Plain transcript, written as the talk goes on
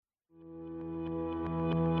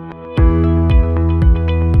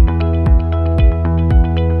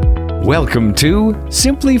Welcome to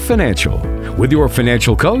Simply Financial with your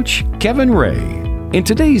financial coach, Kevin Ray. In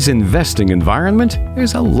today's investing environment,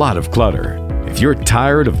 there's a lot of clutter. If you're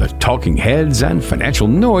tired of the talking heads and financial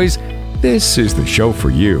noise, this is the show for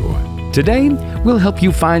you. Today, we'll help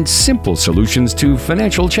you find simple solutions to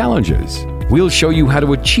financial challenges. We'll show you how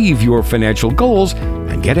to achieve your financial goals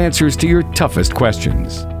and get answers to your toughest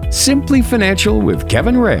questions. Simply Financial with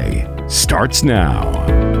Kevin Ray starts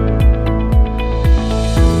now.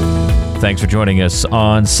 Thanks for joining us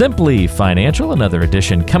on Simply Financial, another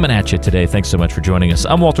edition coming at you today. Thanks so much for joining us.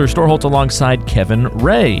 I'm Walter Storholt alongside Kevin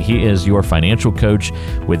Ray. He is your financial coach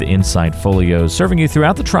with Insight Folios, serving you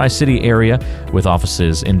throughout the Tri-City area with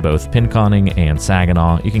offices in both Pinconning and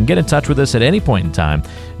Saginaw. You can get in touch with us at any point in time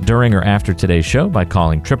during or after today's show by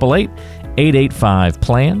calling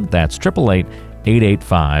 888-885-PLAN. That's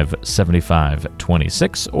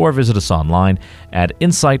 888-885-7526, or visit us online at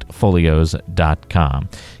insightfolios.com.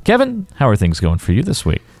 Kevin, how are things going for you this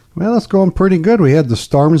week? Well, it's going pretty good. We had the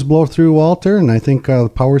storms blow through, Walter, and I think the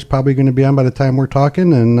power's probably going to be on by the time we're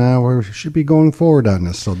talking, and we should be going forward on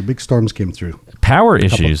this. So the big storms came through. Power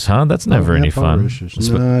issues, huh? That's never any fun.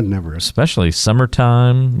 Never. Especially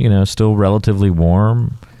summertime, still relatively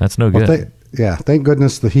warm. That's no good. Thank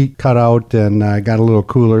goodness the heat cut out and got a little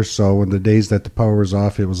cooler, so when the days that the power was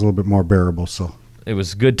off, it was a little bit more bearable. So it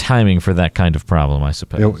was good timing for that kind of problem, I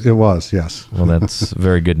suppose. It was, yes. Well, that's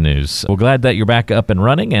very good news. Well, glad that you're back up and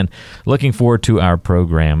running and looking forward to our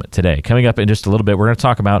program today. Coming up in just a little bit, we're going to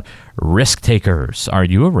talk about risk takers. Are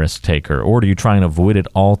you a risk taker, or do you try and avoid it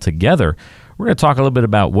altogether? We're going to talk a little bit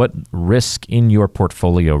about what risk in your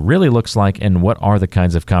portfolio really looks like and what are the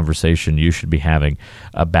kinds of conversation you should be having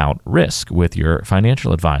about risk with your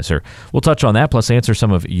financial advisor. We'll touch on that, plus answer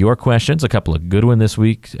some of your questions. A couple of good ones this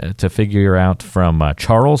week to figure out from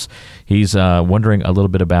Charles. He's wondering a little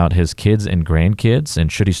bit about his kids and grandkids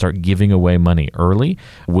and should he start giving away money early.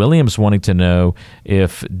 William's wanting to know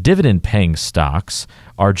if dividend-paying stocks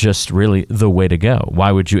are just really the way to go.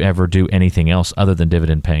 Why would you ever do anything else other than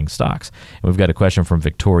dividend-paying stocks? And we've got a question from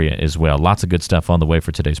Victoria as well. Lots of good stuff on the way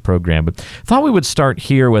for today's program. But thought we would start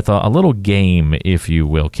here with a little game, if you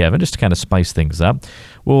will, Kevin, just to kind of spice things up.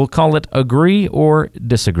 We'll call it Agree or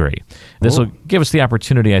Disagree. This will give us the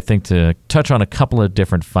opportunity, I think, to touch on a couple of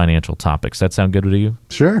different financial topics. That sound good to you?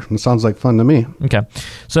 Sure. It sounds like fun to me. Okay.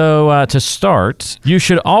 So to start, you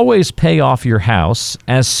should always pay off your house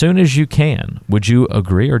as soon as you can. Would you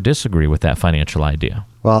agree or disagree with that financial idea?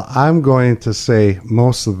 Well, I'm going to say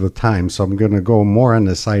most of the time, so I'm going to go more on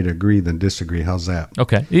the side agree than disagree. How's that?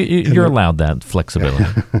 Okay. You're allowed that flexibility.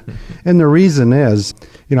 And the reason is,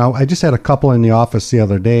 I just had a couple in the office the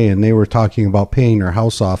other day, and they were talking about paying their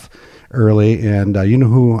house off early, and you know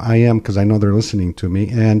who I am because I know they're listening to me.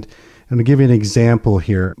 And I'm going to give you an example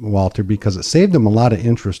here, Walter, because it saved them a lot of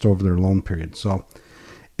interest over their loan period. So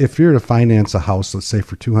if you're to finance a house, let's say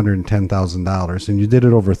for $210,000, and you did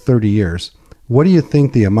it over 30 years, what do you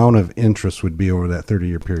think the amount of interest would be over that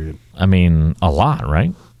 30-year period? I mean, a lot,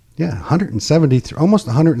 right? Yeah, almost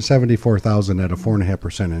 $174,000 at a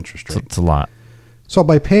 4.5% interest rate. It's a lot. So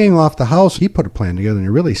by paying off the house, he put a plan together and he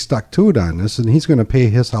really stuck to it on this, and he's going to pay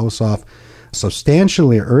his house off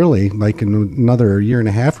substantially early, like in another year and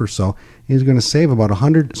a half or so. He's going to save about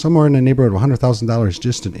somewhere in the neighborhood of $100,000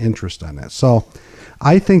 just in interest on that. So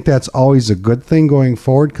I think that's always a good thing going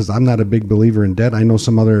forward because I'm not a big believer in debt. I know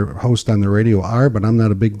some other hosts on the radio are, but I'm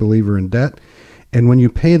not a big believer in debt. And when you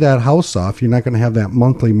pay that house off, you're not going to have that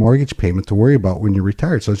monthly mortgage payment to worry about when you're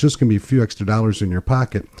retired. So it's just going to be a few extra dollars in your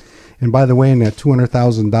pocket. And by the way, in that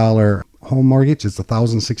 $200,000 home mortgage, it's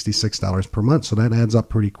 $1,066 per month. So that adds up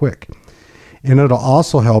pretty quick. And it'll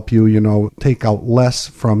also help you, take out less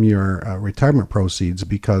from your retirement proceeds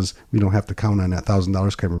because we don't have to count on that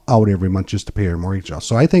 $1,000 coming out every month just to pay our mortgage off.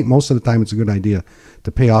 So I think most of the time it's a good idea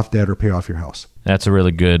to pay off debt or pay off your house. That's a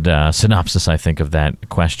really good synopsis, I think, of that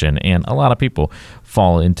question. And a lot of people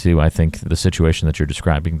fall into, I think, the situation that you're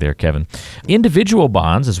describing there, Kevin. Individual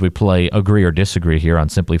bonds, as we play Agree or Disagree here on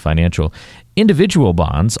Simply Financial, individual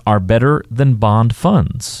bonds are better than bond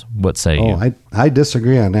funds. What say you? I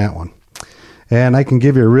disagree on that one. And I can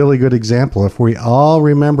give you a really good example. If we all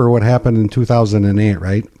remember what happened in 2008,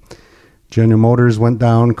 right? General Motors went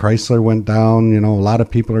down, Chrysler went down, a lot of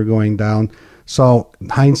people are going down. So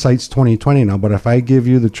hindsight's 20/20 now, but if I give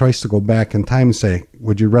you the choice to go back in time and say,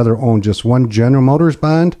 would you rather own just one General Motors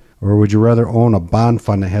bond, or would you rather own a bond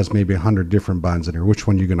fund that has maybe 100 different bonds in there? Which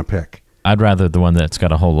one are you going to pick? I'd rather the one that's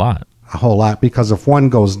got a whole lot. A whole lot, because if one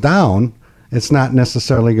goes down, it's not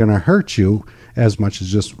necessarily going to hurt you as much as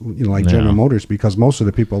just General Motors, because most of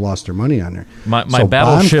the people lost their money on there. My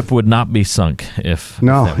battleship would not be sunk if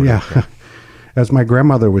no, that were yeah. okay. as my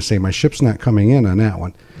grandmother would say, my ship's not coming in on that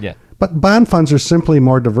one. Yeah. But bond funds are simply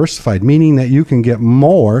more diversified, meaning that you can get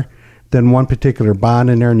more than one particular bond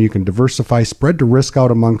in there, and you can diversify, spread the risk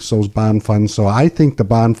out amongst those bond funds. So I think the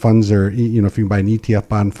bond funds are, if you can buy an ETF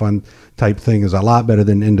bond fund type thing, is a lot better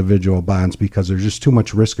than individual bonds because there's just too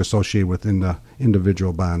much risk associated within the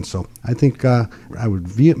individual bonds. So I think I would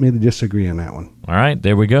vehemently disagree on that one. All right,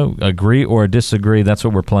 there we go. Agree or disagree. That's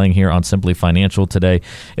what we're playing here on Simply Financial today.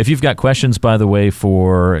 If you've got questions, by the way,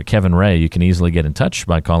 for Kevin Ray, you can easily get in touch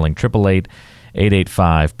by calling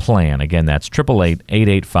 888-885-PLAN. Again, that's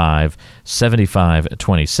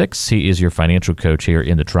 888-885-7526. He is your financial coach here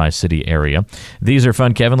in the Tri-City area. These are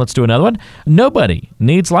fun, Kevin. Let's do another one. Nobody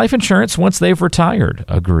needs life insurance once they've retired.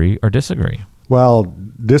 Agree or disagree? Well,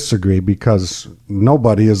 disagree, because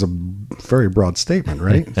nobody is a very broad statement,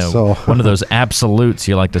 right? So one of those absolutes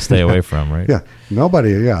you like to stay away from, right? Yeah,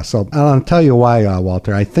 nobody, yeah. So I'll tell you why,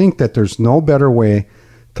 Walter. I think that there's no better way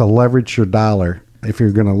to leverage your dollar if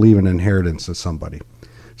you're going to leave an inheritance to somebody.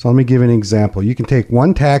 So let me give you an example. You can take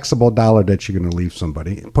one taxable dollar that you're going to leave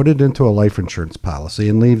somebody, put it into a life insurance policy,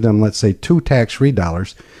 and leave them, let's say, $2 tax-free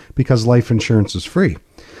dollars, because life insurance is free.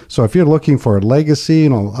 So if you're looking for a legacy,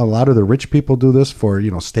 a lot of the rich people do this for,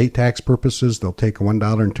 state tax purposes. They'll take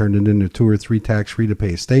 $1 and turn it into 2 or 3 tax-free to pay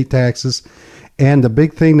estate taxes. And the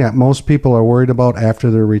big thing that most people are worried about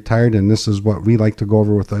after they're retired, and this is what we like to go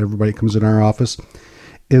over with everybody that comes in our office,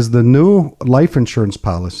 is the new life insurance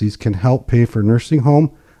policies can help pay for nursing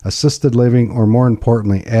home, assisted living, or more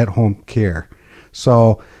importantly, at-home care.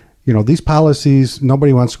 So, these policies,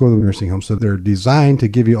 nobody wants to go to the nursing home, so they're designed to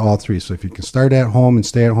give you all three. So if you can start at home and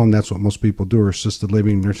stay at home, that's what most people do, or assisted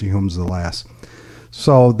living, nursing homes the last.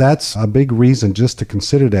 So that's a big reason just to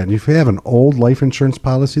consider that. And if you have an old life insurance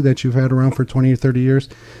policy that you've had around for 20 or 30 years,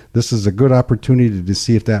 this is a good opportunity to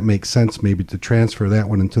see if that makes sense, maybe to transfer that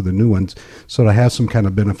one into the new ones, so to have some kind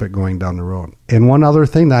of benefit going down the road. And one other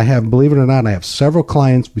thing that I have, believe it or not, I have several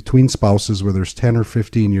clients between spouses where there's 10 or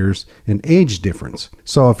 15 years in age difference.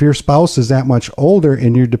 So if your spouse is that much older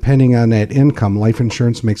and you're depending on that income, life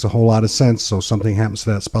insurance makes a whole lot of sense. So something happens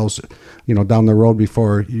to that spouse, down the road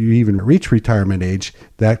before you even reach retirement age,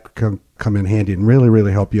 that can come in handy and really,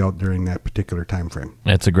 really help you out during that particular time frame.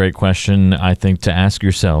 That's a great question, I think, to ask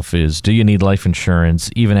yourself is, do you need life insurance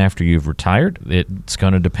even after you've retired? It's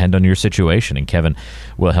going to depend on your situation, and Kevin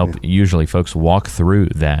will help usually folks walk through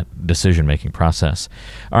that decision-making process.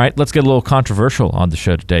 All right, let's get a little controversial on the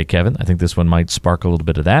show today, Kevin. I think this one might spark a little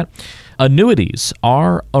bit of that. Annuities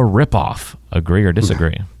are a ripoff. Agree or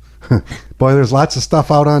disagree? Boy, there's lots of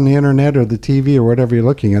stuff out on the internet or the TV or whatever you're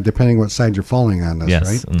looking at, depending what side you're falling on this, yes.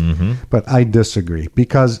 Right? Mm-hmm. But I disagree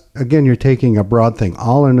because, again, you're taking a broad thing.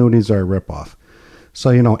 All annuities are a ripoff.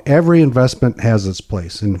 So, every investment has its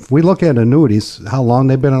place. And if we look at annuities, how long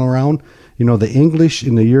they've been around, the English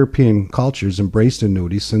and the European cultures embraced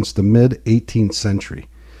annuities since the mid-18th century.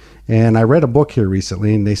 And I read a book here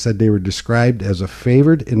recently, and they said they were described as a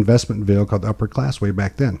favored investment vehicle called upper class way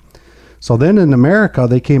back then. So then in America,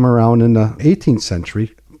 they came around in the 18th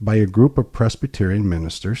century by a group of Presbyterian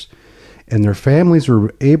ministers, and their families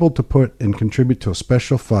were able to put and contribute to a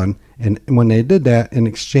special fund. And when they did that, in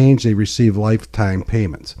exchange, they received lifetime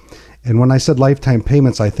payments. And when I said lifetime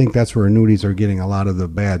payments, I think that's where annuities are getting a lot of the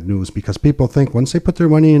bad news, because people think once they put their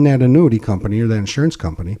money in that annuity company or that insurance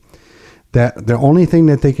company, that the only thing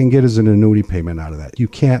that they can get is an annuity payment out of that. You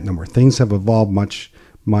can't no more. Things have evolved much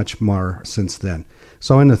more since then.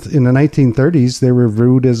 So in the 1930s, they were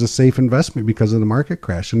viewed as a safe investment because of the market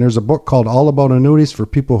crash. And there's a book called All About Annuities for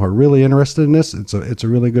people who are really interested in this. It's a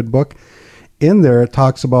really good book. In there, it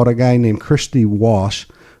talks about a guy named Christy Walsh,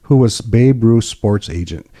 who was Babe Ruth's sports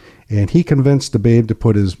agent. And he convinced the Babe to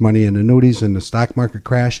put his money in annuities in the stock market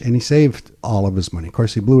crash, and he saved all of his money. Of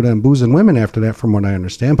course, he blew it on booze and women after that, from what I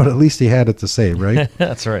understand, but at least he had it to save, right?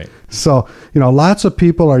 That's right. So, lots of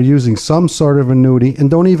people are using some sort of annuity and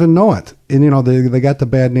don't even know it. And, they got the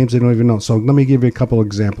bad names, they don't even know. So let me give you a couple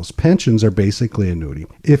examples. Pensions are basically annuity.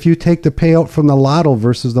 If you take the payout from the lotto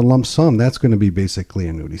versus the lump sum, that's going to be basically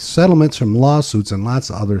annuity. Settlements from lawsuits and lots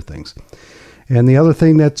of other things. And the other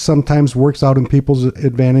thing that sometimes works out in people's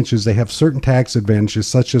advantage is they have certain tax advantages,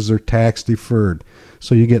 such as they're tax deferred.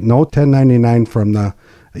 So you get no 1099 from the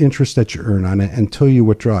interest that you earn on it until you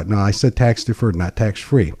withdraw it. Now, I said tax deferred, not tax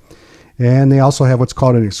free. And they also have what's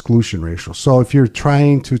called an exclusion ratio. So if you're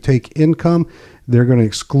trying to take income They're going to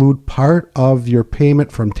exclude part of your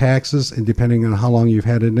payment from taxes, and depending on how long you've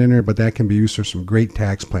had it in there, but that can be used for some great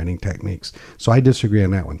tax planning techniques. So I disagree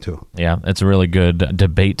on that one too. Yeah, it's a really good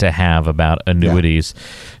debate to have about annuities.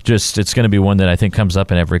 Just, it's going to be one that I think comes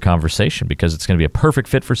up in every conversation because it's going to be a perfect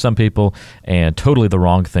fit for some people and totally the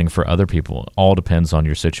wrong thing for other people. All depends on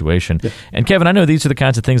your situation. Yeah. And Kevin, I know these are the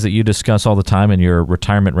kinds of things that you discuss all the time in your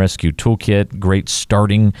Retirement Rescue Toolkit. Great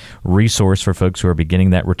starting resource for folks who are beginning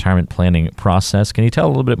that retirement planning process. Can you tell a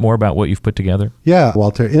little bit more about what you've put together? Yeah,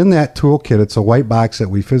 Walter. In that toolkit, it's a white box that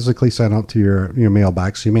we physically send out to your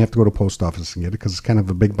mailbox. So you may have to go to the post office and get it because it's kind of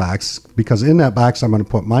a big box. Because in that box, I'm going to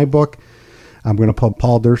put my book. I'm going to put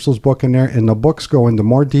Paul Dursel's book in there, and the books go into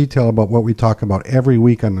more detail about what we talk about every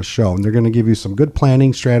week on the show. And they're going to give you some good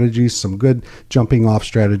planning strategies, some good jumping off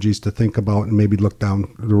strategies to think about and maybe look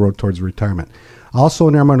down the road towards retirement. Also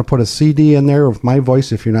in there, I'm going to put a CD in there with my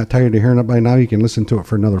voice. If you're not tired of hearing it by now, you can listen to it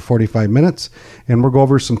for another 45 minutes. And we'll go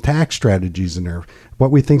over some tax strategies in there,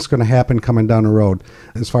 what we think is going to happen coming down the road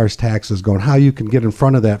as far as taxes go, and how you can get in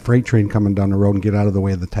front of that freight train coming down the road and get out of the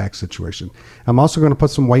way of the tax situation. I'm also going to put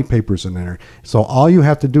some white papers in there. So all you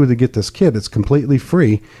have to do to get this kit, it's completely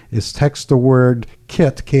free, is text the word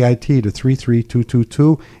KIT, K-I-T, to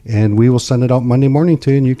 33222, and we will send it out Monday morning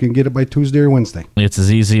to you, and you can get it by Tuesday or Wednesday. It's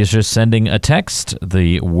as easy as just sending a text.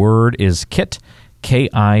 The word is KIT,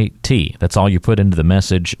 K-I-T. That's all you put into the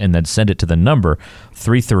message, and then send it to the number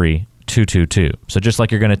 33222. So just like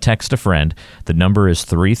you're going to text a friend, the number is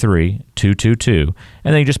 33222,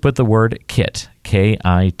 and then you just put the word KIT,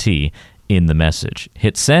 K-I-T, in the message.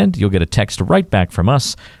 Hit send, you'll get a text right back from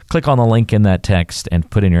us. Click on the link in that text and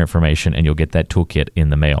put in your information, and you'll get that toolkit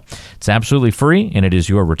in the mail. It's absolutely free, and it is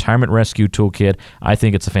your Retirement Rescue Toolkit. I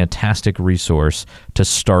think it's a fantastic resource to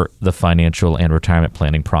start the financial and retirement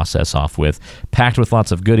planning process off with, packed with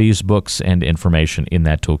lots of goodies, books, and information in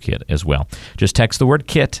that toolkit as well. Just text the word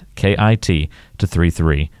KIT, K-I-T, to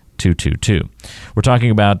 33222. We're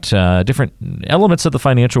talking about different elements of the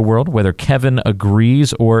financial world, whether Kevin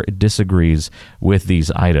agrees or disagrees with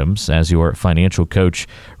these items. As your financial coach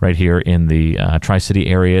right here in the Tri-City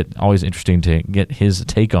area, always interesting to get his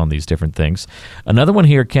take on these different things. Another one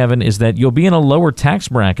here, Kevin, is that you'll be in a lower tax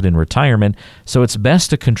bracket in retirement, so it's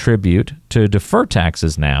best to contribute to defer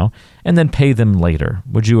taxes now and then pay them later.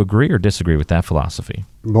 Would you agree or disagree with that philosophy?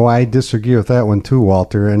 Well, I disagree with that one too,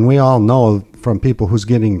 Walter. And we all know from people who's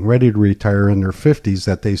getting ready to retire in their 50s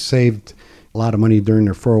that they saved a lot of money during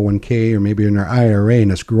their 401k or maybe in their IRA,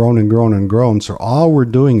 and it's grown and grown and grown. So all we're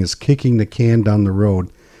doing is kicking the can down the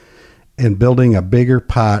road and building a bigger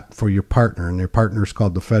pot for your partner. And your partner is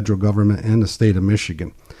called the federal government and the state of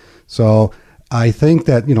Michigan. So I think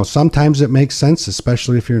that, sometimes it makes sense,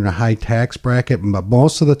 especially if you're in a high tax bracket, but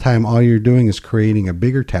most of the time, all you're doing is creating a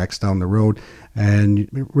bigger tax down the road. And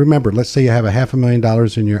remember, let's say you have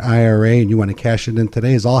 $500,000 in your IRA and you want to cash it in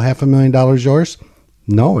today. Is all $500,000 yours?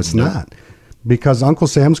 No, it's not. Because Uncle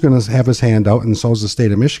Sam's going to have his hand out, and so is the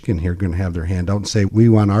state of Michigan here going to have their hand out and say, we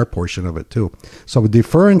want our portion of it too. So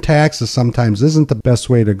deferring taxes sometimes isn't the best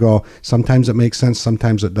way to go. Sometimes it makes sense,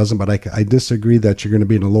 sometimes it doesn't, but I disagree that you're going to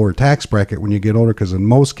be in a lower tax bracket when you get older, because in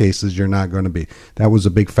most cases you're not going to be. That was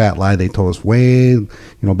a big fat lie they told us way,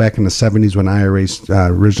 back in the 70s when IRAs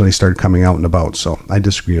originally started coming out and about. So I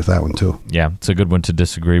disagree with that one too. Yeah, it's a good one to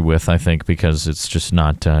disagree with, I think, because it's just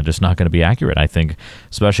not going to be accurate, I think,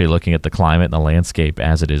 especially looking at the climate the landscape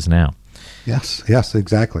as it is now. Yes,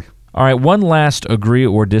 exactly. All right, one last agree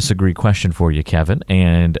or disagree question for you, Kevin.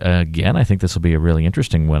 And again, I think this will be a really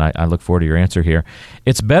interesting one. I look forward to your answer here.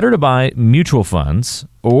 It's better to buy mutual funds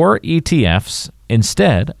or ETFs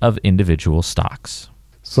instead of individual stocks.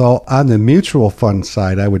 So on the mutual fund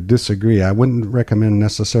side, I would disagree. I wouldn't recommend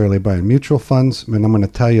necessarily buying mutual funds, and I'm going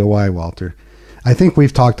to tell you why, Walter. I think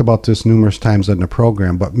we've talked about this numerous times in the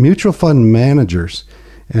program, but mutual fund managers,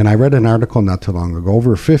 and I read an article not too long ago,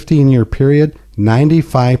 over a 15-year period,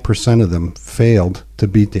 95% of them failed to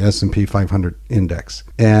beat the S&P 500 index.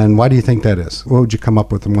 And why do you think that is? What would you come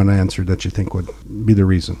up with in one answer that you think would be the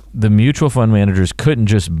reason? The mutual fund managers couldn't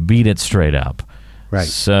just beat it straight up. Right.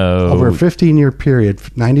 So over a 15-year period,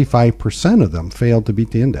 95% of them failed to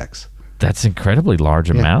beat the index. That's an incredibly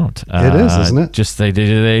large amount. It is, isn't it? Just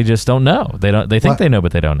they just don't know. They think they know,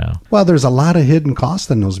 but they don't know. Well, there's a lot of hidden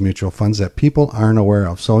costs in those mutual funds that people aren't aware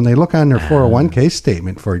of. So when they look on their 401k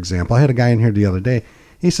statement, for example, I had a guy in here the other day.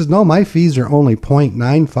 He says, no, my fees are only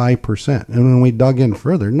 0.95%. And when we dug in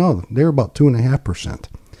further, no, they're about 2.5%.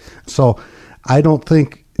 So I don't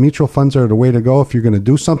think mutual funds are the way to go. If you're going to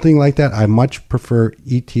do something like that, I much prefer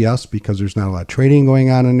ETFs because there's not a lot of trading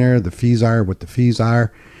going on in there. The fees are what the fees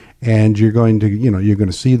are. And you're going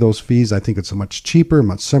to see those fees. I think it's a much cheaper,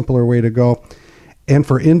 much simpler way to go. And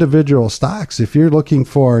for individual stocks, if you're looking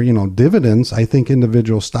for, dividends, I think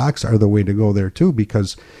individual stocks are the way to go there too,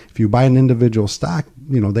 because if you buy an individual stock,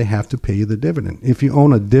 they have to pay you the dividend. If you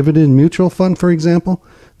own a dividend mutual fund, for example,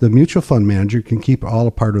 the mutual fund manager can keep all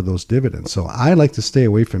a part of those dividends. So I like to stay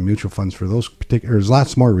away from mutual funds for those particular, there's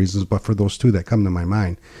lots more reasons, but for those two that come to my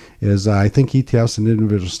mind is I think ETFs and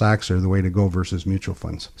individual stocks are the way to go versus mutual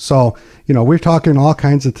funds. So, we're talking all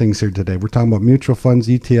kinds of things here today. We're talking about mutual funds,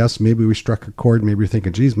 ETFs. Maybe we struck a chord. Maybe you're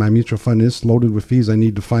thinking, geez, my mutual fund is loaded with fees. I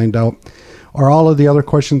need to find out. Or all of the other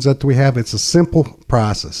questions that we have. It's a simple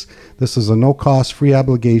process. This is a no-cost, free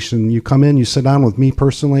obligation. You come in, you sit down with me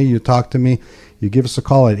personally, you talk to me, you give us a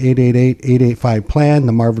call at 888-885-PLAN.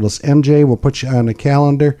 The Marvelous MJ will put you on the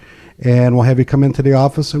calendar, and we'll have you come into the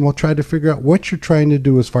office, and we'll try to figure out what you're trying to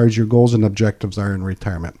do as far as your goals and objectives are in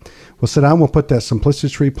retirement. We'll sit down, we'll put that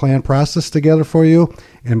Simplicity Tree plan process together for you,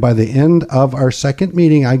 and by the end of our second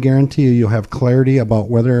meeting, I guarantee you'll have clarity about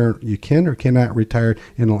whether you can or cannot retire,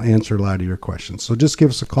 and it'll answer a lot of your questions. So just give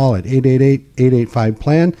us a call at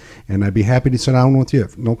 888-885-PLAN, and I'd be happy to sit down with you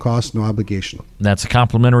at no cost, no obligation. That's a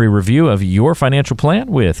complimentary review of your financial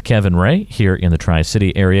plan with Kevin Ray here in the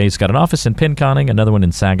Tri-City area. He's got an office in Pinconning, another one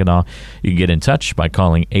in Saginaw. You can get in touch by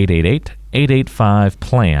calling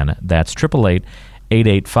 888-885-PLAN. That's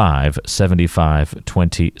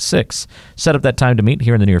 888-885-7526. Set up that time to meet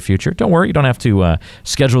here in the near future. Don't worry, you don't have to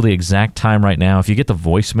schedule the exact time right now. If you get the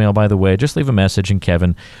voicemail, by the way, just leave a message and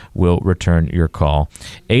Kevin will return your call.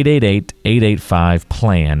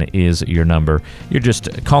 888-885-PLAN is your number. You're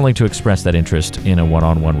just calling to express that interest in a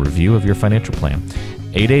one-on-one review of your financial plan.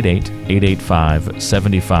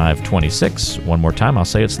 888-885-7526. One more time, I'll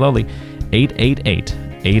say it slowly.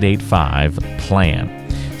 888-885-PLAN.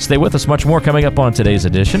 Stay with us. Much more coming up on today's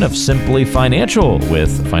edition of Simply Financial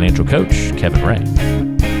with financial coach Kevin Ray.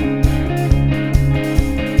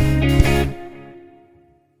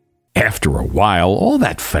 After a while, all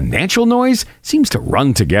that financial noise seems to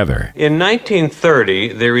run together. In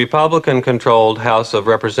 1930, the Republican-controlled House of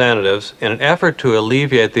Representatives, in an effort to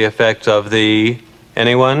alleviate the effects of the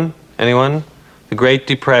Anyone? The Great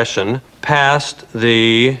Depression, passed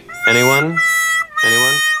the Anyone?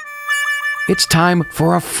 It's time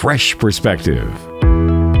for a fresh perspective.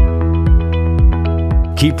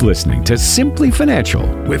 Keep listening to Simply Financial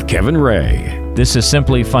with Kevin Ray. This is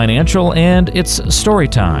Simply Financial, and it's story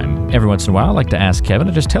time. Every once in a while, I like to ask Kevin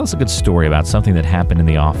to just tell us a good story about something that happened in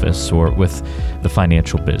the office or with the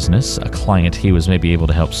financial business, a client he was maybe able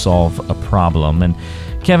to help solve a problem. And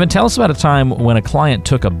Kevin, tell us about a time when a client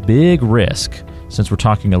took a big risk, since we're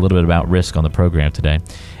talking a little bit about risk on the program today,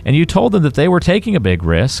 and you told them that they were taking a big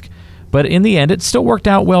risk, but in the end, it still worked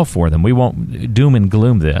out well for them. We won't doom and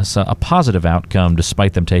gloom this. A positive outcome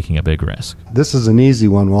despite them taking a big risk. This is an easy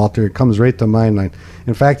one, Walter. It comes right to mind.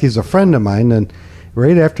 In fact, he's a friend of mine, and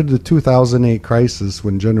right after the 2008 crisis,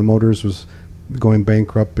 when General Motors was going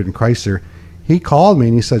bankrupt in Chrysler, he called me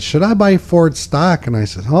and he said, should I buy Ford stock? And I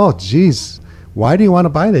said, oh, geez, why do you want to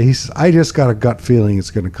buy that? He said, I just got a gut feeling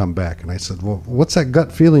it's going to come back. And I said, well, what's that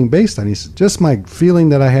gut feeling based on? He said, just my feeling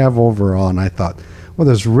that I have overall. And I thought, well,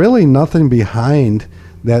 there's really nothing behind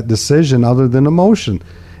that decision other than emotion.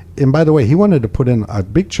 And by the way, he wanted to put in a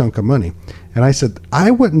big chunk of money. And I said, I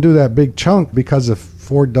wouldn't do that big chunk because if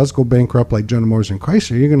Ford does go bankrupt like General Motors and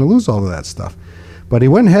Chrysler, you're going to lose all of that stuff. But he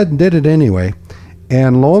went ahead and did it anyway.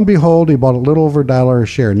 And lo and behold, he bought a little over $1 a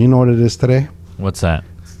share. And you know what it is today? What's that?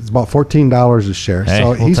 It's about $14 a share. Hey,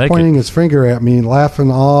 so he's pointing his finger at me, laughing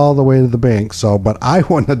all the way to the bank. But I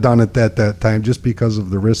wouldn't have done it at that time just because of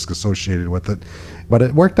the risk associated with it. But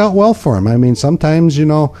it worked out well for him. I mean, sometimes,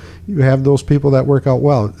 you have those people that work out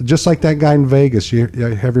well. Just like that guy in Vegas.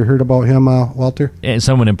 Have you heard about him, Walter?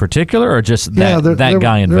 Someone in particular, or just that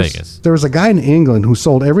guy in Vegas? There was a guy in England who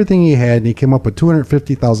sold everything he had, and he came up with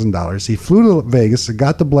 $250,000. He flew to Vegas and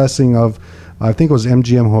got the blessing of, I think it was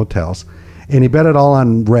MGM Hotels, and he bet it all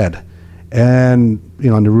on red. And,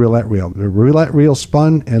 on the roulette wheel. The roulette wheel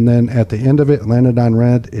spun, and then at the end of it landed on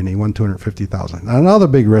red, and he won $250,000. Another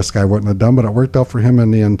big risk I wouldn't have done, but it worked out for him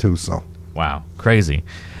in the end, too. So, wow, crazy.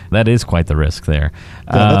 That is quite the risk there.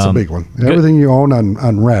 Yeah, that's a big one. Everything you own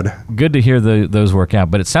on red. Good to hear those work out.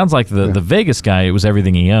 But it sounds like the Vegas guy, it was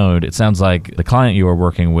everything he owned. It sounds like the client you were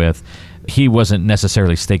working with, he wasn't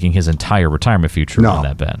necessarily staking his entire retirement future on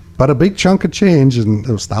that bet. But a big chunk of change, and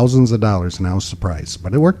it was thousands of dollars, and I was surprised.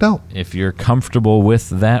 But it worked out. If you're comfortable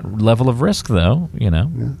with that level of risk, though,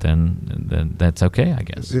 then that's okay, I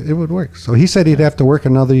guess. It would work. So he said he'd have to work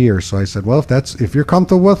another year. So I said, well, if you're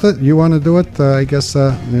comfortable with it, you want to do it, I guess,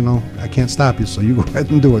 I can't stop you. So you go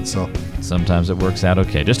ahead and do it. So sometimes it works out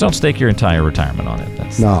okay. Just don't stake your entire retirement on it.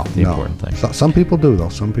 That's the important thing. So, some people do, though.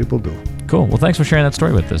 Some people do. Cool. Well, thanks for sharing that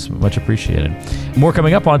story with us. Much appreciated. More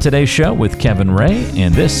coming up on today's show with Kevin Ray,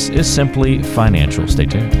 and this is Simply Financial. Stay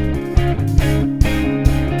tuned.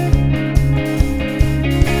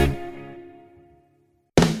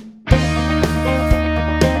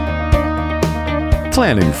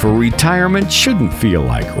 Planning for retirement shouldn't feel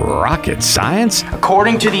like rocket science.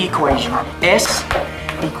 According to the equation, S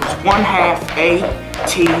equals 1/2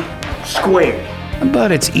 AT squared.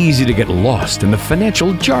 But it's easy to get lost in the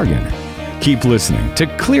financial jargon. Keep listening to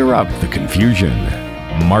clear up the confusion.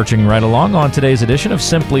 Marching right along on today's edition of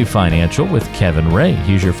Simply Financial with Kevin Ray.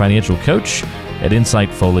 He's your financial coach at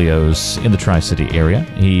Insight Folios in the Tri-City area.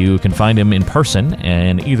 You can find him in person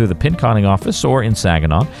in either the Pinconning office or in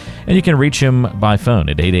Saginaw. And you can reach him by phone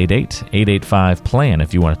at 888-885-PLAN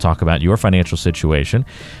if you want to talk about your financial situation.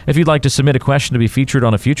 If you'd like to submit a question to be featured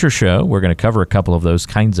on a future show, we're going to cover a couple of those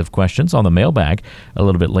kinds of questions on the mailbag a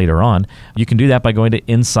little bit later on. You can do that by going to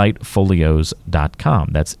insightfolios.com.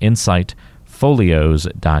 That's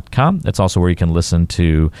insightfolios.com. That's also where you can listen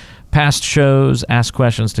to past shows, ask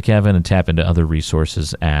questions to Kevin, and tap into other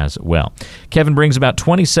resources as well. Kevin brings about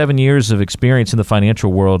 27 years of experience in the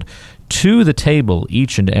financial world to the table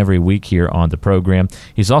each and every week here on the program.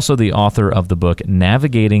 He's also the author of the book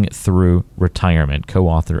Navigating Through Retirement,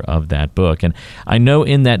 co-author of that book. And I know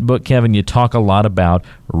in that book, Kevin, you talk a lot about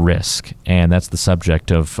risk, and that's the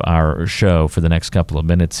subject of our show for the next couple of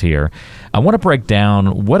minutes here. I want to break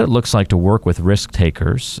down what it looks like to work with risk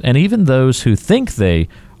takers, and even those who think they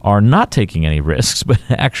are not taking any risks, but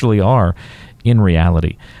actually are in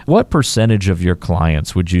reality. What percentage of your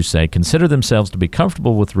clients would you say consider themselves to be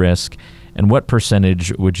comfortable with risk, and what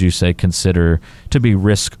percentage would you say consider to be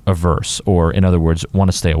risk averse, or in other words,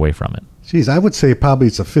 want to stay away from it? Geez, I would say probably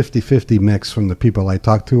it's a 50-50 mix from the people I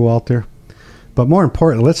talk to, Walter. But more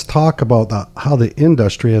important, let's talk about how the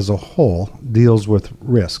industry as a whole deals with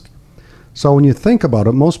risk. So when you think about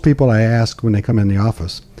it, most people I ask when they come in the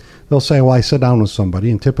office, they'll say, well, I sit down with somebody,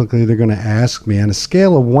 and typically they're going to ask me on a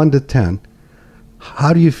scale of 1 to 10,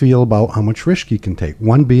 how do you feel about how much risk you can take?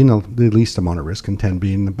 1 being the least amount of risk and 10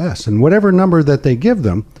 being the best. And whatever number that they give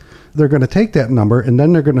them, they're going to take that number, and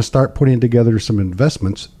then they're going to start putting together some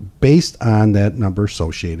investments based on that number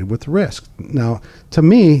associated with risk. Now, to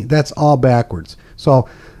me, that's all backwards. So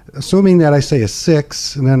assuming that I say a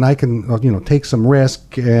 6, and then I can take some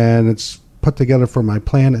risk, and it's put together for my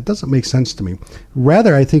plan, it doesn't make sense to me.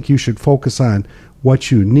 Rather, I think you should focus on what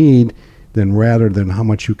you need rather than how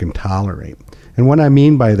much you can tolerate. And what I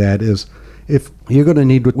mean by that is, if you're going to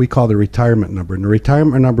need what we call the retirement number, and the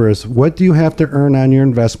retirement number is what do you have to earn on your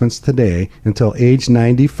investments today until age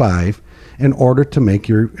 95 in order to make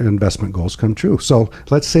your investment goals come true. So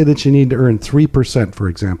let's say that you need to earn 3%, for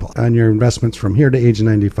example, on your investments from here to age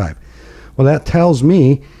 95. Well, that tells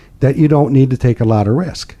me that you don't need to take a lot of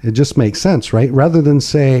risk. It just makes sense, right? Rather than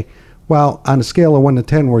say, well, on a scale of 1 to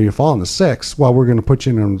 10 where you fall into 6, well, we're going to put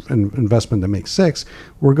you in an investment that makes 6.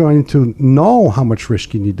 We're going to know how much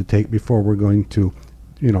risk you need to take before we're going to,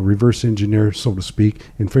 reverse engineer, so to speak,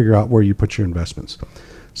 and figure out where you put your investments.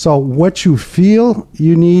 So what you feel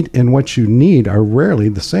you need and what you need are rarely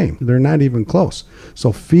the same. They're not even close.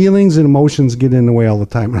 So feelings and emotions get in the way all the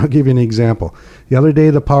time. And I'll give you an example. The other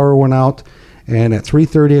day, the power went out, and at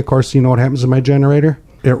 3:30, of course, you know what happens to my generator?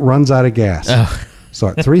 It runs out of gas. Oh. So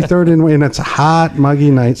at 3:30, and it's a hot,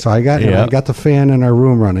 muggy night, so I got the fan in our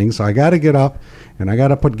room running, so I got to get up, and I got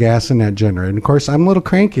to put gas in that generator. And, of course, I'm a little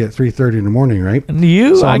cranky at 3:30 in the morning, right?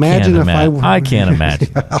 So I can't imagine. I can't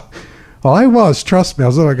imagine. Yeah. Well, I was. Trust me.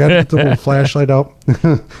 I got the little flashlight out,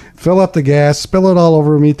 fill up the gas, spill it all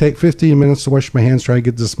over me, take 15 minutes to wash my hands, try to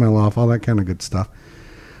get the smell off, all that kind of good stuff.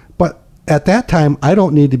 But at that time, I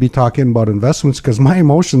don't need to be talking about investments because my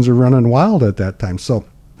emotions are running wild at that time. So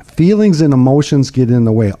feelings and emotions get in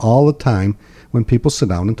the way all the time when people sit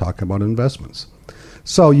down and talk about investments.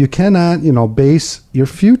 So you cannot, base your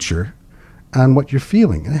future on what you're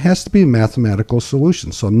feeling. It has to be a mathematical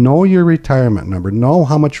solution. So know your retirement number. Know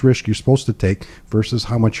how much risk you're supposed to take versus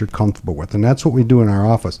how much you're comfortable with. And that's what we do in our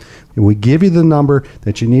office. And we give you the number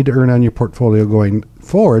that you need to earn on your portfolio going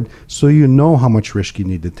forward so you know how much risk you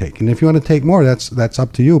need to take. And if you want to take more, that's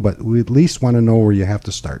up to you, but we at least want to know where you have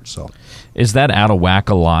to start. So is that out of whack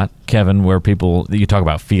a lot, Kevin, where people, you talk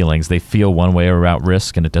about feelings, they feel one way about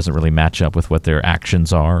risk and it doesn't really match up with what their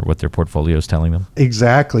actions are, what their portfolio is telling them?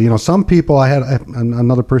 Exactly. Some people, I had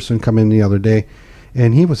another person come in the other day,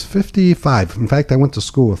 and he was 55. In fact, I went to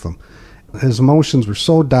school with him. His emotions were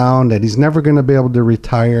so down that he's never going to be able to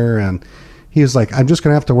retire, and he was like, I'm just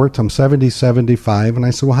going to have to work till I'm 70, 75. And I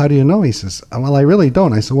said, well, how do you know? He says, well, I really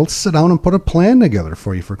don't. I said, well, let's sit down and put a plan together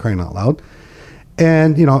for you, for crying out loud.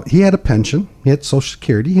 And, he had a pension. He had Social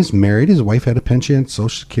Security. He's married. His wife had a pension and Social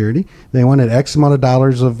Security. They wanted X amount of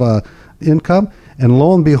dollars of income. And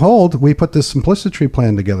lo and behold, we put this Simplicity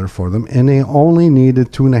plan together for them, and they only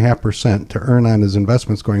needed 2.5% to earn on his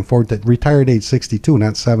investments going forward. That retired age 62,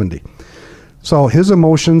 not 70. So his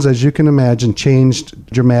emotions, as you can imagine, changed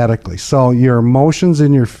dramatically. So your emotions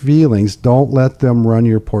and your feelings, don't let them run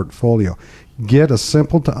your portfolio. Get a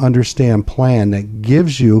simple to understand plan that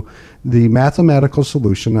gives you the mathematical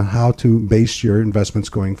solution on how to base your investments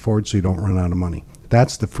going forward so you don't run out of money.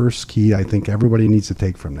 That's the first key I think everybody needs to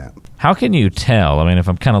take from that. How can you tell? I mean, if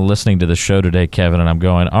I'm kind of listening to the show today, Kevin, and I'm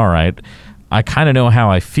going, all right, I kind of know how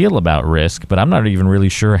I feel about risk, but I'm not even really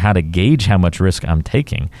sure how to gauge how much risk I'm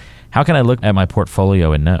taking. How can I look at my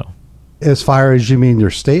portfolio and know? As far as you mean your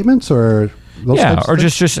statements or those types of or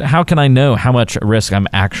things? just how can I know how much risk I'm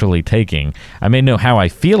actually taking? I may know how I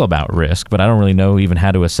feel about risk, but I don't really know even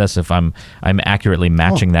how to assess if I'm accurately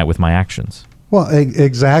matching that with my actions. Well,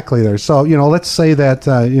 exactly there. So, let's say that,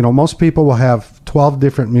 most people will have 12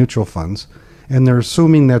 different mutual funds, and they're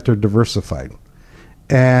assuming that they're diversified.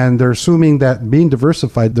 And they're assuming that being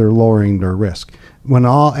diversified, they're lowering their risk. When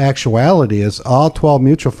all actuality is all 12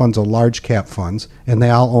 mutual funds are large cap funds, and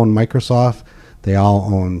they all own Microsoft, they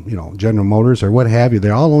all own, General Motors or what have you. They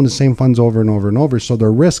all own the same funds over and over and over, so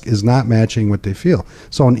their risk is not matching what they feel.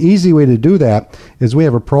 So an easy way to do that is we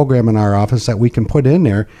have a program in our office that we can put in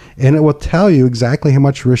there, and it will tell you exactly how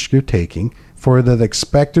much risk you're taking for the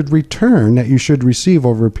expected return that you should receive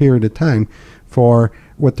over a period of time for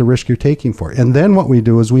what the risk you're taking for. And then what we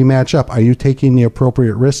do is we match up. Are you taking the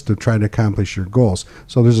appropriate risk to try to accomplish your goals?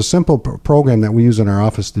 So there's a simple program that we use in our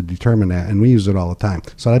office to determine that, and we use it all the time.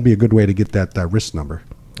 So that'd be a good way to get that risk number.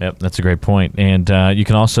 Yep, that's a great point. And you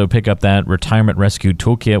can also pick up that Retirement Rescue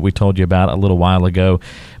Toolkit we told you about a little while ago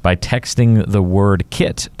by texting the word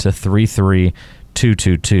KIT to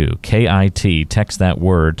 33222, KIT. Text that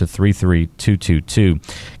word to 33222.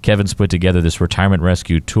 Kevin's put together this Retirement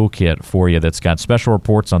Rescue Toolkit for you that's got special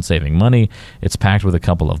reports on saving money. It's packed with a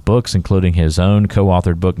couple of books, including his own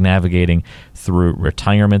co-authored book, Navigating Through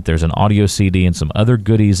Retirement. There's an audio CD and some other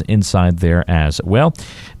goodies inside there as well.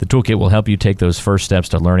 The toolkit will help you take those first steps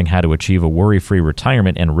to learning how to achieve a worry-free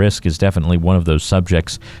retirement, and risk is definitely one of those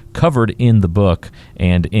subjects covered in the book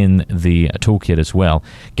and in the toolkit as well.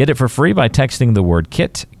 Get it for free by texting the word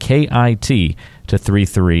KIT, K-I-T, to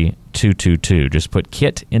 33222. Just put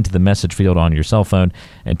KIT into the message field on your cell phone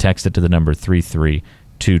and text it to the number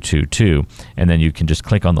 33222. And then you can just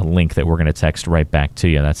click on the link that we're going to text right back to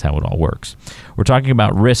you. That's how it all works. We're talking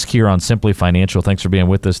about risk here on Simply Financial. Thanks for being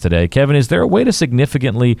with us today. Kevin, is there a way to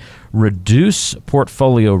significantly reduce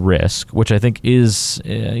portfolio risk, which I think is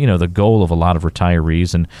the goal of a lot of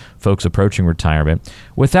retirees and folks approaching retirement,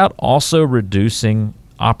 without also reducing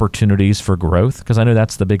opportunities for growth? Because I know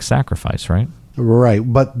that's the big sacrifice, right? Right,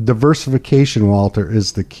 but diversification, Walter,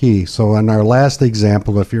 is the key. So in our last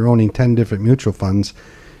example, if you're owning 10 different mutual funds,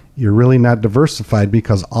 you're really not diversified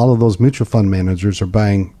because all of those mutual fund managers are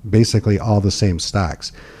buying basically all the same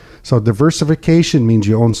stocks. So diversification means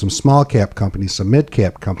you own some small cap companies, some mid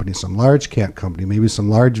cap companies, some large cap company, maybe some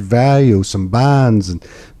large value, some bonds and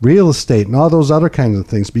real estate and all those other kinds of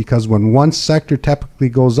things, because when one sector typically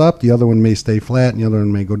goes up, the other one may stay flat and the other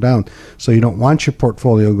one may go down. So you don't want your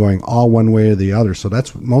portfolio going all one way or the other. So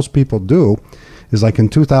that's what most people do. Is like in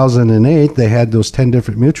 2008, they had those 10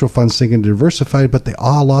 different mutual funds thinking diversified, but they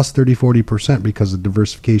all lost 30-40% because the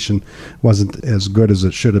diversification wasn't as good as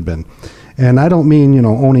it should have been. And I don't mean,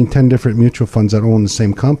 owning 10 different mutual funds that own the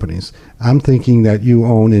same companies. I'm thinking that you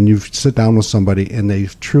own and you sit down with somebody and they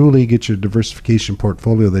truly get your diversification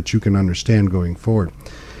portfolio that you can understand going forward.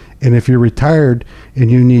 And if you're retired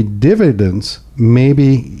and you need dividends, maybe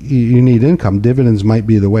you need income. Dividends might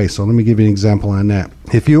be the way. So let me give you an example on that.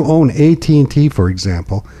 If you own AT&T, for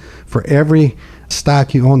example, for every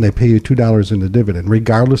stock you own, they pay you $2 in the dividend,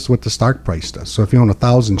 regardless of what the stock price does. So if you own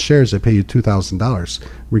 1,000 shares, they pay you $2,000,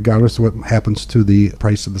 regardless of what happens to the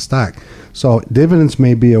price of the stock. So dividends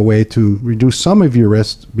may be a way to reduce some of your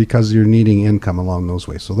risk because you're needing income along those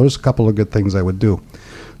ways. So there's a couple of good things I would do.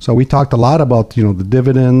 So we talked a lot about, the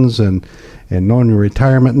dividends and knowing your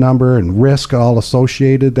retirement number and risk all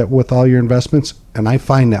associated with all your investments. And I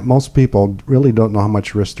find that most people really don't know how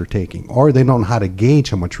much risk they're taking, or they don't know how to gauge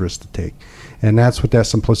how much risk to take. And that's what that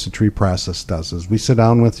Simplicity process does, is we sit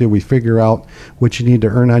down with you, we figure out what you need to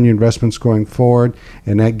earn on your investments going forward,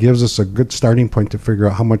 and that gives us a good starting point to figure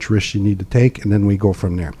out how much risk you need to take, and then we go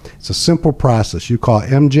from there. It's a simple process. You call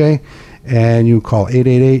MJ, and you call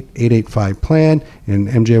 888-885-PLAN, and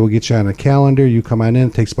MJ will get you on a calendar. You come on in.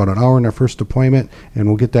 It takes about an hour in our first appointment, and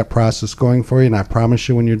we'll get that process going for you. And I promise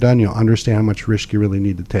you, when you're done, you'll understand how much risk you really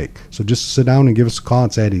need to take. So just sit down and give us a call.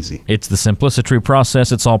 It's that easy. It's the Simplicity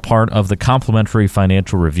process. It's all part of the complimentary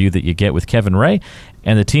financial review that you get with Kevin Ray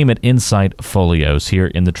and the team at Insight Folios here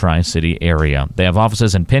in the Tri-City area. They have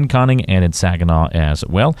offices in Pinconning and in Saginaw as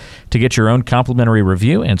well. To get your own complimentary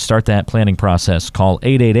review and start that planning process, call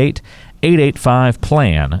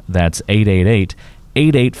 888-885-PLAN. That's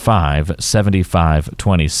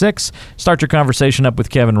 888-885-7526. Start your conversation up with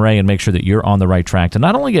Kevin Ray and make sure that you're on the right track to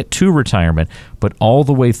not only get to retirement, but all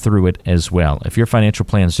the way through it as well. If your financial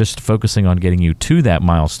plan is just focusing on getting you to that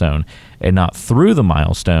milestone and not through the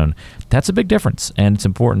milestone, that's a big difference, and it's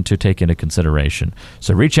important to take into consideration.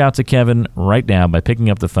 So reach out to Kevin right now by picking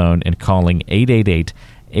up the phone and calling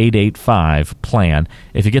 888-885-PLAN.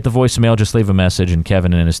 If you get the voicemail, just leave a message, and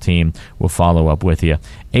Kevin and his team will follow up with you.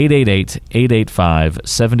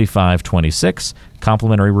 888-885-7526,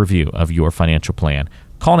 complimentary review of your financial plan.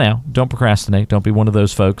 Call now. Don't procrastinate. Don't be one of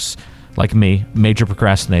those folks like me, major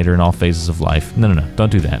procrastinator in all phases of life. No.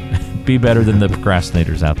 Don't do that. Be better than the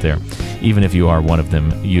procrastinators out there, even if you are one of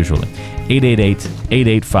them usually.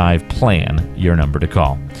 888-885-PLAN, your number to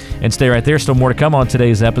call. And stay right there. Still more to come on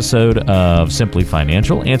today's episode of Simply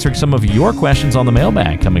Financial, answering some of your questions on the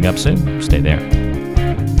mailbag coming up soon. Stay there.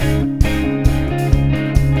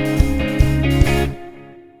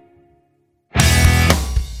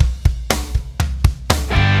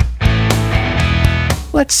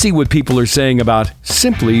 Let's see what people are saying about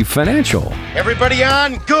Simply Financial. Everybody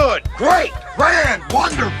on? Good, great, grand,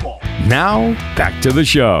 wonderful. Now, back to the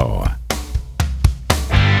show.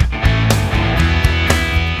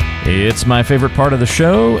 It's my favorite part of the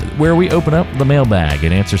show, where we open up the mailbag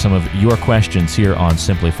and answer some of your questions here on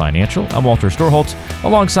Simply Financial. I'm Walter Storholtz,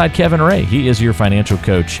 alongside Kevin Ray. He is your financial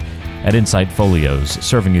coach at Insight Folios,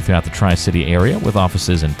 serving you throughout the Tri-City area with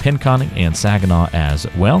offices in Pinconning and Saginaw as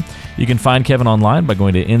well. You can find Kevin online by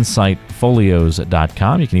going to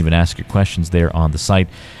insightfolios.com. You can even ask your questions there on the site.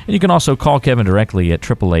 And you can also call Kevin directly at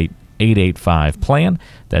 888-885-PLAN.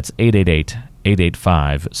 That's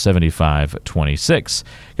 888-885-7526.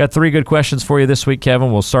 Got 3 good questions for you this week,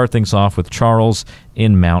 Kevin. We'll start things off with Charles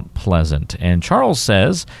in Mount Pleasant. And Charles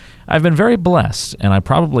says, I've been very blessed, and I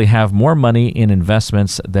probably have more money in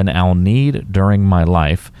investments than I'll need during my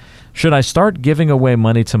life. Should I start giving away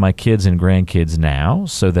money to my kids and grandkids now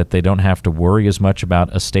so that they don't have to worry as much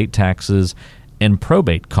about estate taxes and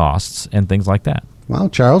probate costs and things like that? Well,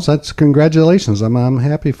 Charles, that's congratulations. I'm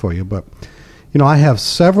happy for you. But, I have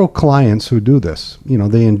several clients who do this.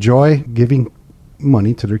 They enjoy giving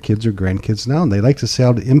money to their kids or grandkids now, and they like to see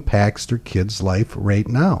how it impacts their kids' life right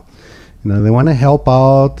now. They want to help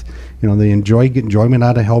out. They enjoy get enjoyment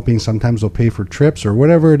out of helping. Sometimes they'll pay for trips or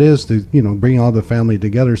whatever it is to, bring all the family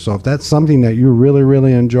together. So if that's something that you really,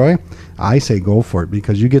 really enjoy, I say go for it,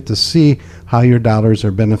 because you get to see how your dollars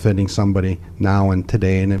are benefiting somebody now and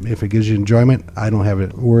today. And if it gives you enjoyment, I don't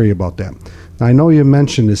have to worry about that. Now, I know you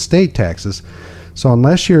mentioned estate taxes. So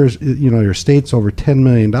unless your estate's over $10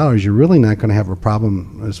 million, you're really not going to have a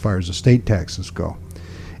problem as far as estate taxes go.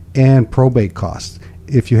 And probate costs.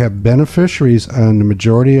 If you have beneficiaries on the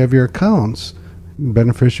majority of your accounts,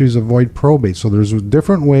 beneficiaries avoid probate. So there's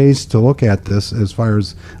different ways to look at this as far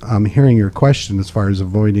as I'm hearing your question as far as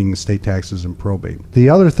avoiding estate taxes and probate. The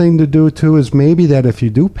other thing to do too is maybe that if you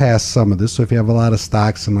do pass some of this, so if you have a lot of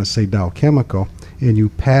stocks in, let's say, Dow Chemical, and you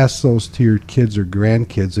pass those to your kids or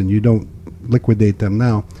grandkids and you don't liquidate them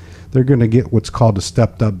now, they're going to get what's called a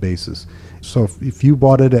stepped up basis. So if you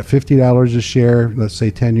bought it at $50 a share, let's say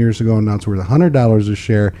 10 years ago, and now it's worth $100 a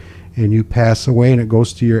share, and you pass away and it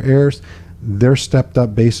goes to your heirs, their stepped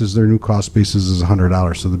up basis, their new cost basis is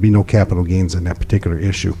 $100. So there'll be no capital gains in that particular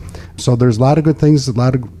issue. So there's a lot of good things, a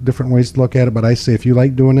lot of different ways to look at it, but I say if you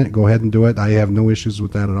like doing it, go ahead and do it. I have no issues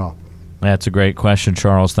with that at all. That's a great question,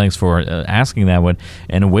 Charles. Thanks for asking that one.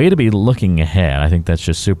 And a way to be looking ahead. I think that's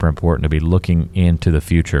just super important, to be looking into the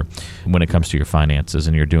future when it comes to your finances,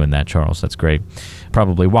 and you're doing that, Charles. That's great.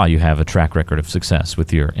 Probably why you have a track record of success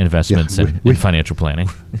with your investments and financial planning.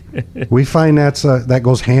 We find that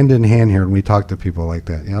goes hand in hand here when we talk to people like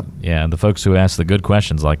that. Yep. Yeah, the folks who ask the good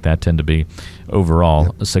questions like that tend to be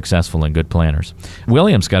overall successful and good planners.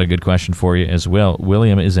 William's got a good question for you as well.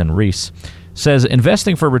 William is in Reese. Says,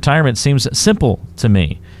 investing for retirement seems simple to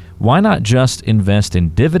me. Why not just invest in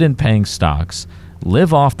dividend-paying stocks,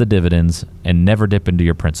 live off the dividends, and never dip into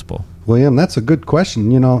your principal? William, that's a good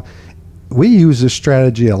question. We use this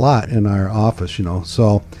strategy a lot in our office,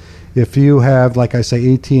 So If you have, like I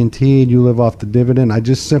say, AT&T and you live off the dividend, I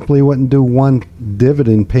just simply wouldn't do one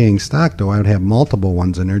dividend paying stock, though. I would have multiple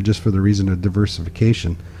ones in there just for the reason of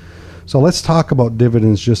diversification. So let's talk about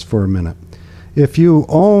dividends just for a minute. If you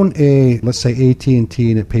own let's say AT&T,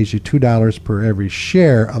 and it pays you $2 per every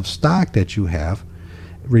share of stock that you have,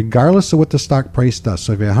 regardless of what the stock price does.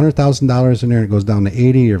 So if you have $100,000 in there and it goes down to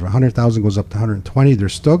 80, or if 100,000 goes up to 120, they're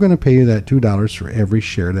still going to pay you that $2 for every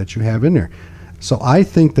share that you have in there. So I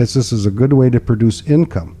think that this is a good way to produce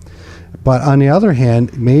income. But on the other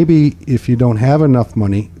hand, maybe if you don't have enough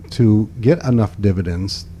money to get enough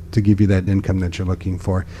dividends to give you that income that you're looking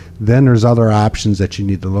for, then there's other options that you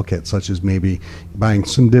need to look at, such as maybe buying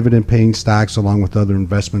some dividend paying stocks along with other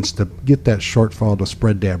investments to get that shortfall, to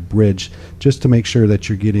spread that bridge, just to make sure that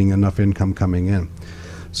you're getting enough income coming in.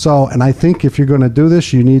 So, and I think if you're going to do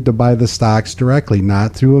this, you need to buy the stocks directly,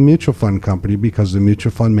 not through a mutual fund company, because the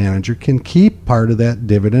mutual fund manager can keep part of that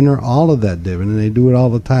dividend or all of that dividend. They do it all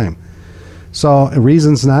the time. So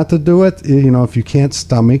reasons not to do it, if you can't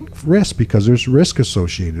stomach risk, because there's risk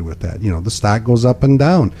associated with that. The stock goes up and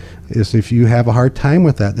down. If you have a hard time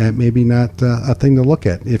with that, that may be not a thing to look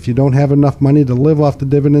at. If you don't have enough money to live off the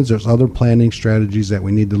dividends, there's other planning strategies that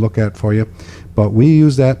we need to look at for you. But we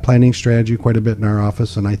use that planning strategy quite a bit in our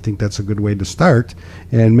office, and I think that's a good way to start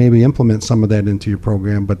and maybe implement some of that into your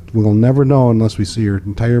program. But we'll never know unless we see your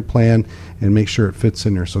entire plan and make sure it fits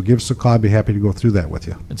in there. So give us a call. I'd be happy to go through that with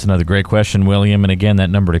you. It's another great question, William. And again, that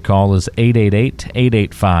number to call is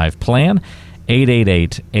 888-885-PLAN,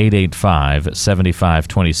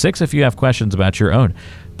 888-885-7526 if you have questions about your own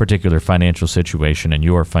particular financial situation and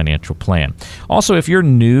your financial plan. Also, if you're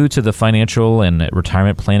new to the financial and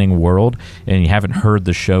retirement planning world and you haven't heard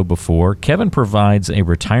the show before, Kevin provides a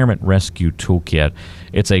retirement rescue toolkit.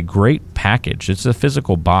 It's a great package. It's a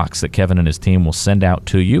physical box that Kevin and his team will send out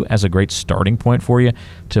to you as a great starting point for you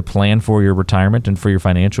to plan for your retirement and for your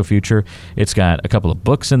financial future. It's got a couple of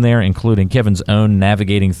books in there, including Kevin's own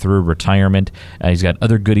Navigating Through Retirement. He's got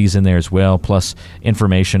other goodies in there as well, plus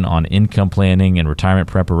information on income planning and retirement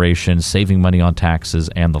preparation, saving money on taxes,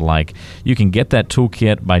 and the like. You can get that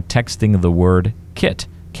toolkit by texting the word KIT,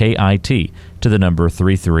 K-I-T, to the number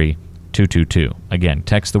 33222. Again,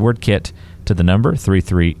 text the word KIT to the number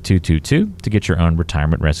 33222 to get your own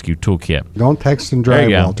retirement rescue toolkit. Don't text and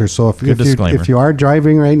drive, Walter. So if you are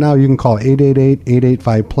driving right now, you can call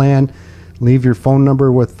 888-885-PLAN. Leave your phone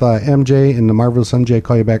number with MJ, and the Marvelous MJ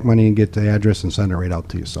call you back money and get the address and send it right out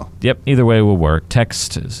to you. So yep, either way will work.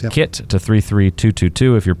 Text KIT to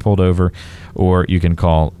 33222 if you're pulled over, or you can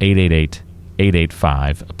call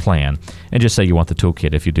 888-885-PLAN and just say you want the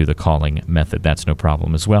toolkit if you do the calling method. That's no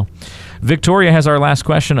problem as well. Victoria has our last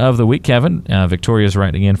question of the week, Kevin. Victoria is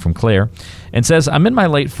writing in from Claire and says, I'm in my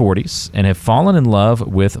late 40s and have fallen in love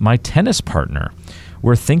with my tennis partner.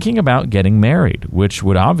 We're thinking about getting married, which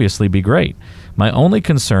would obviously be great. My only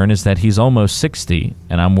concern is that he's almost 60,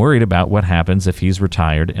 and I'm worried about what happens if he's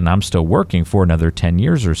retired and I'm still working for another 10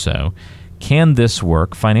 years or so. Can this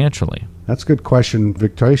work financially? That's a good question,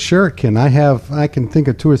 Victoria. Sure it can. I can think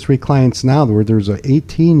of 2 or 3 clients now where there's an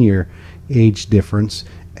 18-year age difference.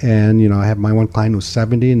 And, I have my one client who's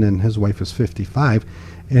 70 and then his wife is 55.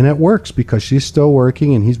 And it works because she's still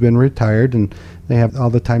working and he's been retired and they have all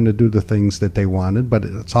the time to do the things that they wanted. But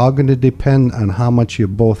it's all going to depend on how much you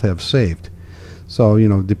both have saved. So,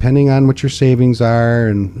 depending on what your savings are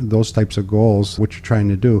and those types of goals, what you're trying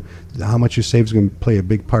to do, how much you save is going to play a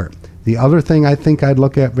big part. The other thing I think I'd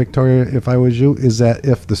look at, Victoria, if I was you, is that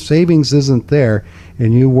if the savings isn't there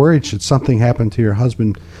and you're worried should something happen to your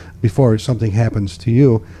husband before something happens to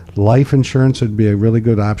you, life insurance would be a really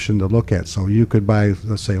good option to look at. So you could buy,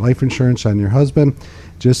 let's say, life insurance on your husband,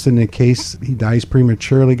 just in the case he dies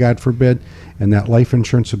prematurely, God forbid, and that life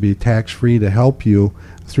insurance would be tax-free to help you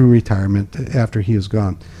through retirement after he is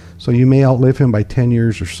gone. So you may outlive him by 10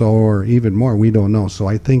 years or so, or even more. We don't know. So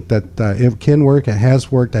I think that it can work. It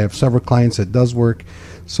has worked. I have several clients that does work.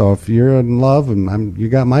 So if you're in love and you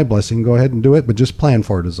got my blessing, go ahead and do it. But just plan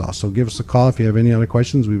for it is all. So give us a call if you have any other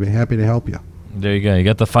questions. We'd be happy to help you. There you go. You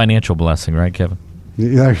got the financial blessing, right, Kevin?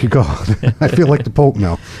 There you go. I feel like the Pope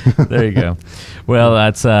now. There you go. Well,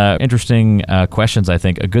 that's interesting questions, I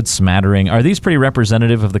think. A good smattering. Are these pretty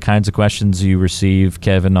representative of the kinds of questions you receive,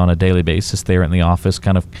 Kevin, on a daily basis there in the office,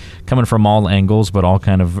 kind of coming from all angles, but all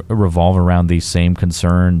kind of revolve around these same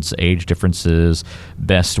concerns, age differences,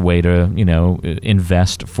 best way to,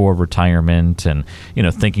 invest for retirement and,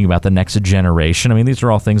 thinking about the next generation? I mean, these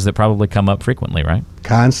are all things that probably come up frequently, right?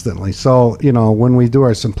 Constantly. So, when we do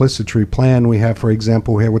our Simplicity plan, we have, for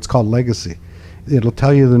example, we have what's called legacy. It'll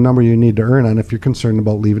tell you the number you need to earn on if you're concerned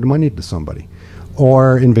about leaving money to somebody.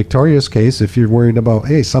 Or in Victoria's case, if you're worried about,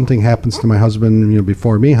 hey, something happens to my husband,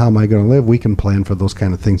 before me, how am I going to live? We can plan for those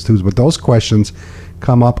kind of things too. But those questions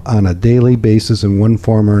come up on a daily basis in one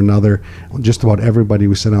form or another, just about everybody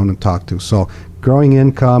we sit down and talk to. So growing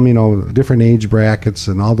income, different age brackets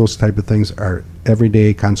and all those type of things are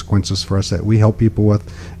everyday consequences for us that we help people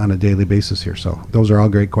with on a daily basis here. So those are all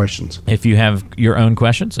great questions. If you have your own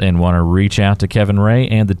questions and want to reach out to Kevin Ray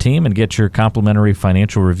and the team and get your complimentary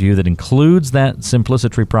financial review that includes that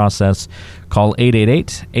simplicity process, call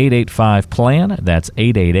 888-885-PLAN. That's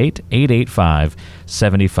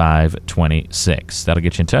 888-885-7526. That'll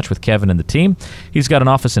get you in touch with Kevin and the team. He's got an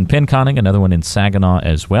office in Pinconning, another one in Saginaw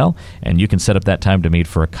as well, and you can set up that time to meet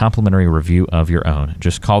for a complimentary review of your own.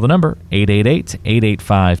 Just call the number,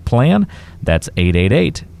 888-885-PLAN. That's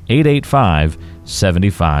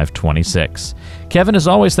 888-885-7526. Kevin, as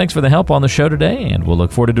always, thanks for the help on the show today, and we'll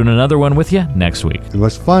look forward to doing another one with you next week. It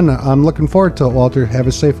was fun. I'm looking forward to it, Walter. Have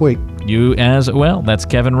a safe week. You as well. That's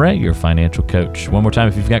Kevin Ray, your financial coach. One more time,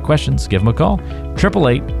 if you've got questions, give him a call.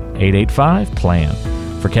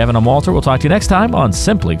 888-885-PLAN. For Kevin, I'm Walter. We'll talk to you next time on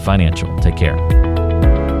Simply Financial. Take care.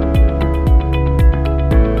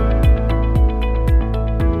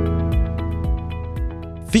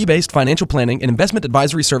 Fee-based financial planning and investment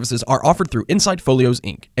advisory services are offered through Insight Folios,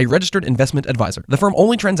 Inc., a registered investment advisor. The firm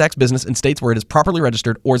only transacts business in states where it is properly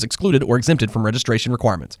registered or is excluded or exempted from registration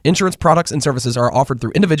requirements. Insurance products and services are offered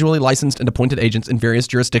through individually licensed and appointed agents in various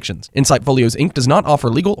jurisdictions. Insight Folios, Inc. does not offer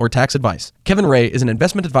legal or tax advice. Kevin Ray is an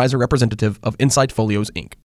investment advisor representative of Insight Folios, Inc.